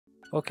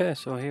Okay,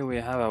 so here we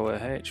have our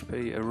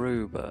HP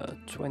Aruba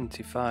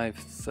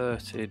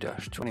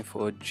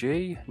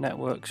 2530-24G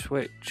network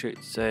switch.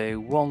 It's a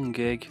 1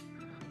 gig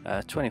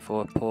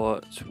 24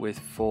 ports with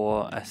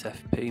 4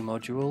 SFP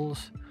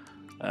modules.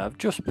 I've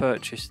just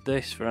purchased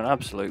this for an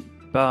absolute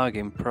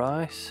bargain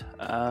price,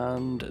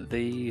 and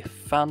the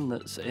fan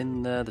that's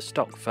in there, the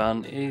stock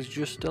fan, is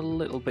just a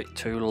little bit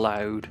too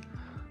loud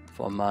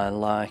for my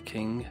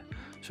liking.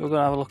 So we're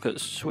going to have a look at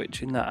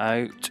switching that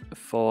out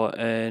for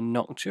a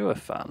Noctua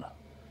fan.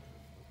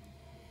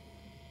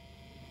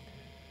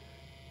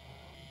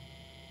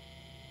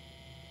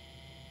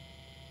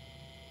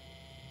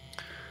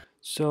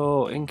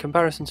 So in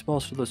comparison to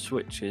most of the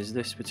switches,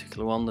 this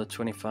particular one, the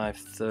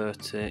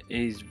 2530,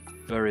 is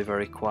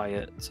very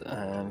quiet.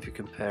 If you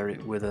compare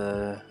it with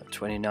a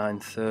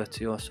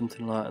 2930 or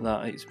something like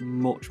that, it's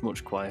much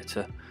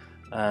quieter.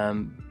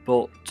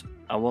 But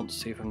I want to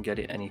see if I can get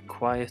it any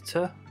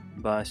quieter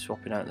by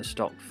swapping out the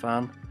stock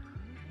fan.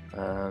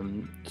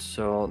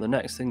 So the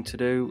next thing to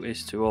do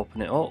is to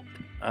open it up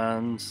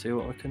and see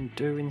what we can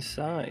do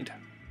inside.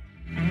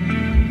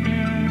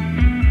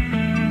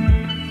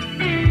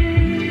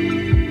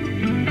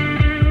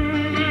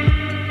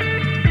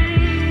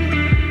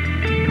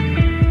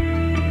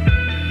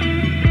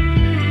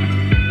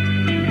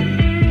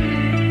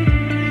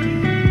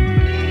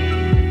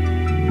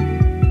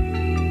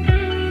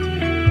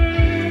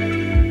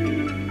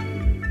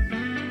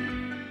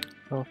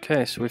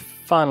 Okay, so we've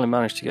finally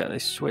managed to get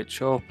this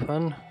switch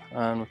open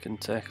and we can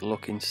take a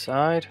look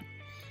inside.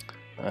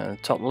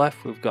 Top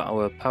left, we've got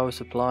our power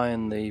supply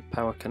and the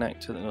power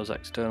connector that goes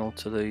external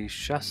to the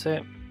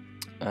chassis,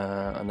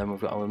 and then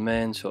we've got our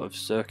main sort of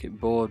circuit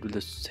board with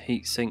the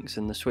heat sinks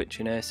and the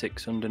switching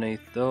ASICs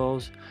underneath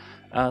those,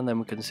 and then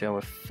we can see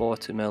our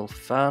 40mm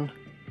fan,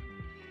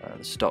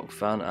 the stock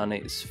fan, and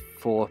its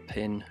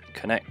 4-pin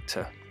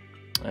connector.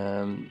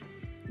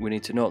 We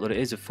need to note that it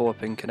is a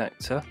 4-pin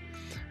connector,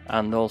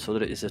 and also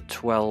that it is a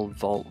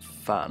 12-volt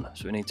fan,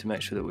 so we need to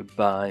make sure that we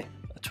buy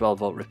a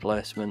 12-volt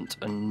replacement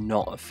and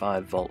not a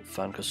 5-volt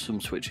fan, because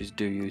some switches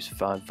do use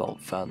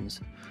 5-volt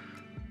fans.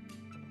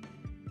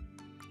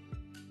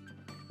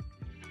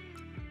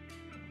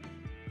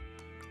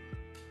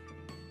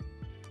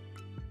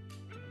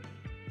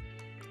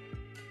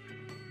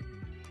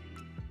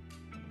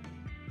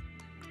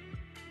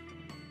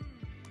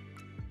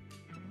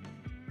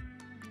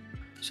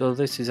 So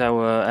this is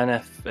our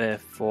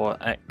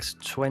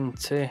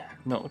NFA4X20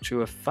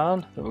 Noctua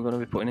fan that we're going to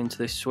be putting into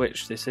this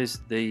switch. This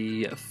is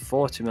the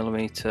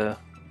 40mm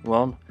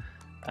one,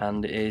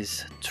 and it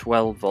is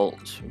 12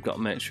 volts. We've got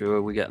to make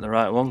sure we get the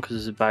right one because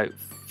there's about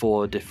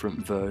 4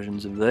 different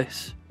versions of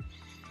this.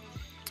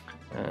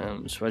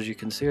 So as you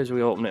can see, as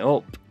we open it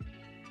up,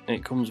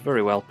 it comes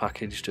very well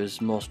packaged,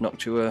 as most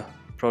Noctua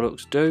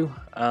products do,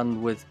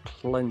 and with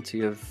plenty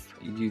of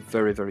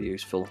very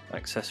useful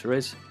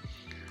accessories.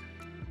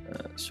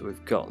 So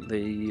we've got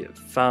the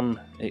fan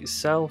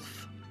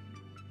itself.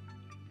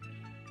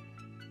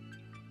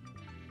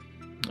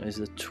 Is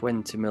the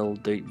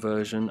 20mm deep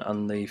version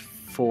and the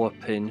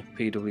 4-pin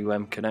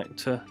PWM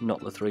connector, not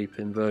the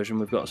 3-pin version.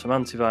 We've got some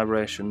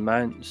anti-vibration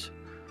mounts,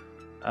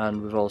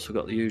 and we've also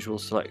got the usual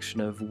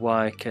selection of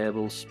Y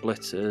cable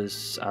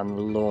splitters and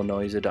low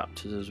noise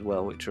adapters as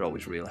well, which are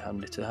always really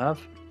handy to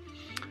have.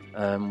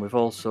 We've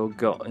also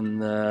got in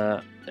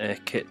there a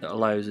kit that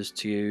allows us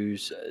to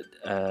use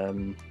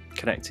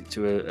connect it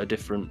to a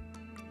different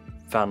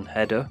fan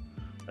header.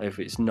 If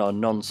it's not a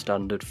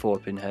non-standard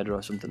 4-pin header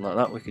or something like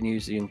that, we can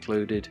use the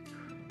included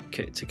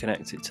kit to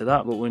connect it to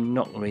that, but we're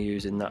not going to be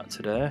using that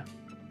today.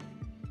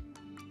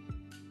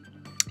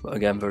 But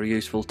again, very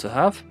useful to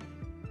have.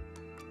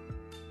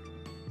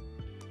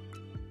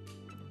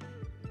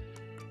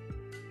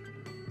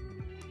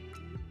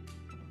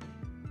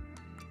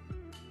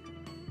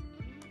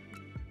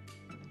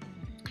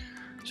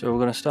 So we're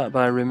going to start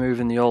by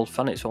removing the old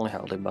fan. It's only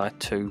held in by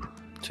two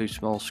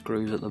small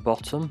screws at the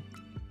bottom.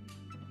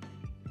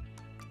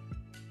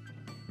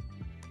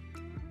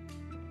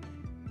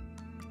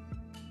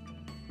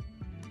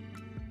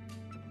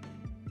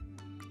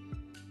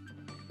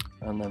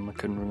 And then we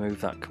can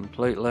remove that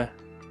completely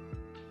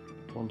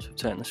once we've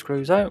taken the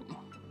screws out.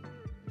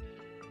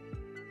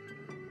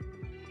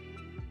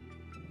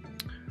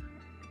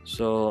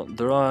 So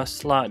there are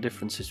slight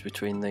differences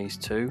between these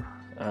two,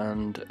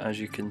 and as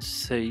you can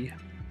see,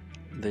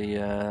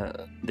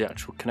 the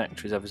actual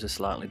connector is ever so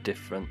slightly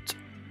different.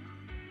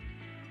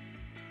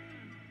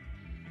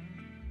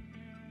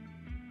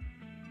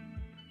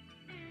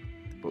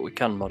 But we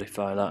can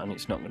modify that and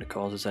it's not going to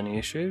cause us any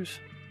issues.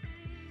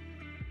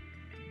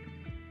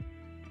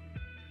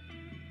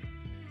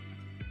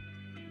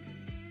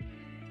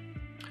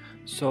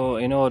 So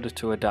in order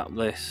to adapt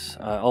this,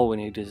 all we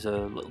need is a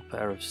little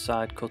pair of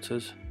side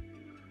cutters,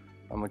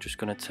 and we're just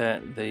going to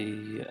take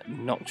the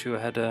Noctua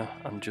header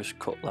and just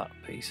cut that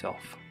piece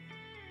off.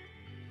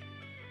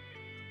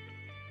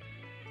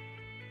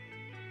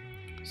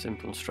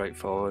 Simple and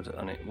straightforward,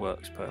 and it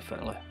works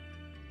perfectly.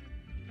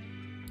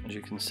 As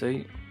you can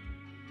see,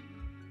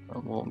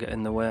 that won't get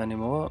in the way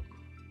anymore.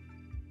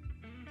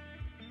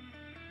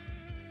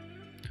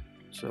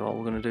 So all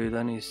we're going to do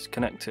then is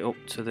connect it up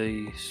to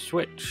the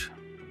switch.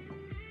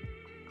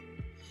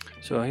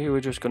 So here we're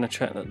just going to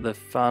check that the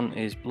fan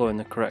is blowing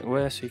the correct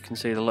way. So you can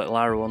see the little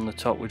arrow on the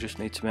top. We just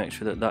need to make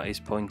sure that that is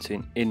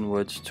pointing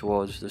inwards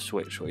towards the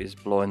switch, which is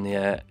blowing the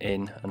air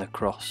in and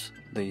across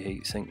the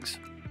heat sinks.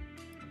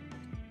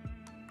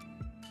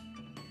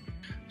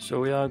 So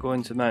we are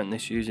going to mount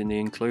this using the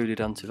included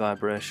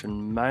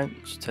anti-vibration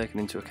mounts, taking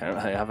into account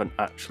I haven't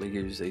actually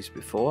used these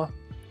before.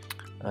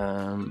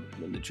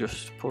 But they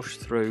just push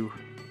through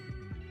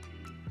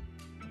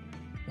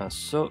as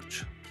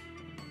such.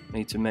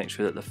 Need to make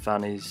sure that the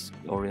fan is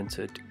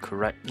oriented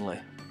correctly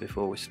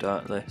before we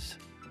start this.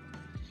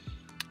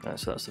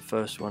 So that's the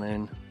first one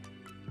in,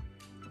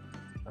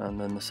 and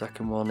then the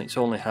second one, it's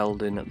only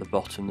held in at the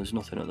bottom, there's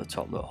nothing at the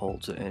top that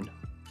holds it in.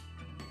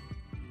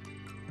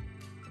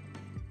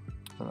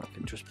 And that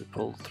can just be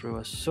pulled through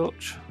as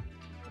such.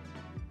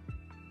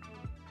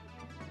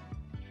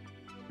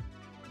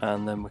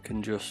 And then we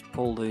can just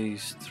pull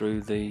these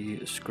through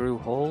the screw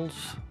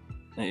holes.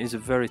 It is a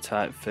very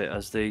tight fit,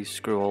 as these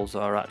screw holes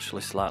are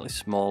actually slightly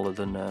smaller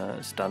than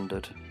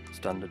standard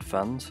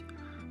fans.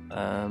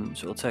 So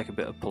it'll take a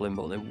bit of pulling,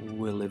 but they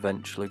will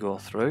eventually go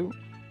through.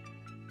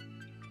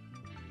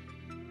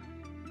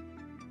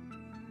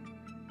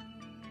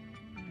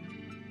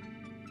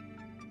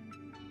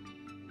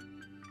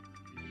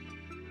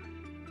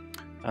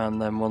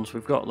 And then once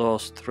we've got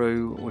those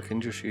through, we can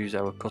just use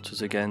our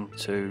cutters again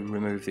to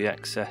remove the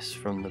excess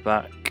from the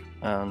back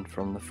and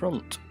from the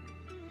front.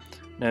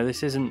 Now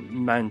this isn't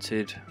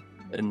mounted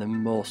in the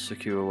most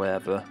secure way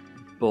ever,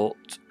 but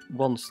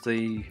once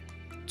the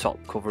top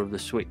cover of the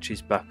switch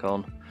is back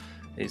on,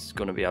 it's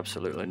going to be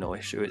absolutely no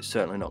issue. It's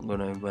certainly not going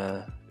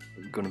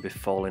to be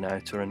falling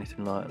out or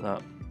anything like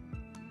that.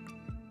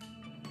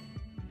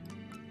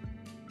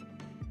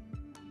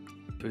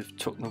 We've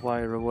took the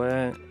wire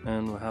away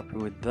and we're happy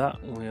with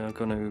that. We are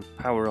going to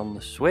power on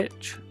the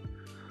switch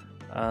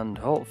and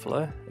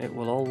hopefully it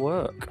will all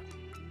work.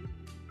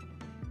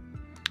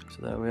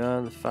 So there we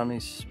are, the fan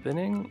is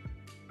spinning,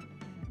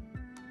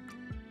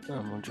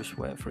 and we'll just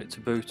wait for it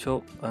to boot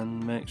up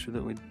and make sure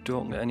that we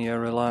don't get any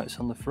error lights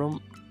on the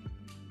front.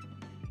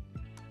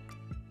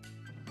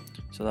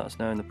 So that's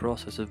now in the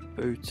process of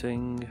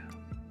booting.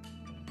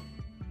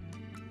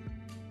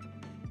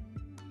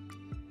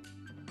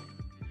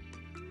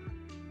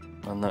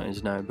 And that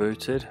is now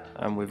booted,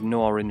 and with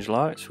no orange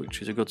lights,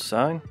 which is a good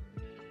sign.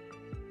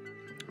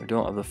 We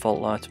don't have the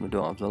fault light and we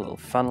don't have the little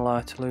fan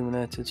light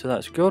illuminated, so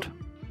that's good.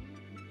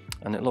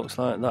 And it looks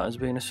like that has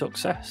been a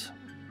success.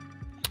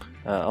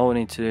 All we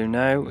need to do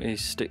now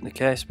is stick the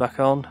case back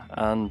on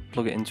and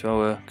plug it into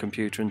our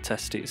computer and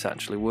test it's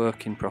actually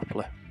working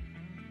properly.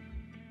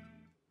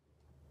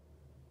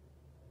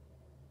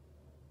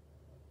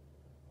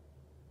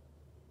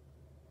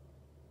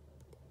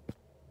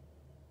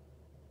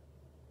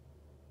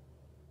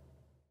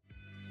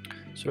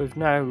 So we've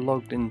now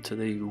logged into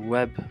the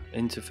web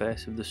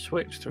interface of the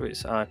switch through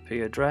its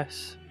IP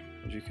address,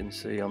 as you can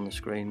see on the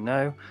screen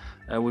now.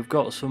 We've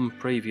got some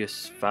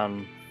previous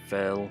fan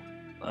fail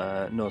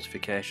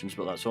notifications,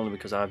 but that's only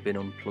because I've been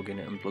unplugging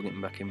it and plugging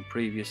it back in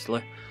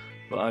previously.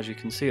 But as you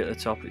can see at the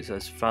top, it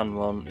says fan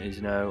 1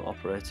 is now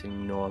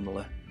operating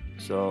normally,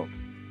 so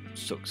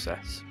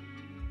success.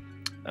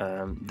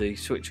 The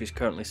switch is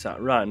currently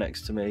sat right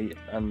next to me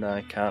and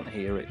I can't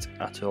hear it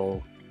at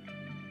all.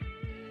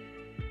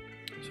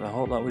 So I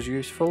hope that was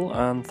useful,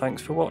 and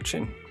thanks for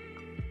watching.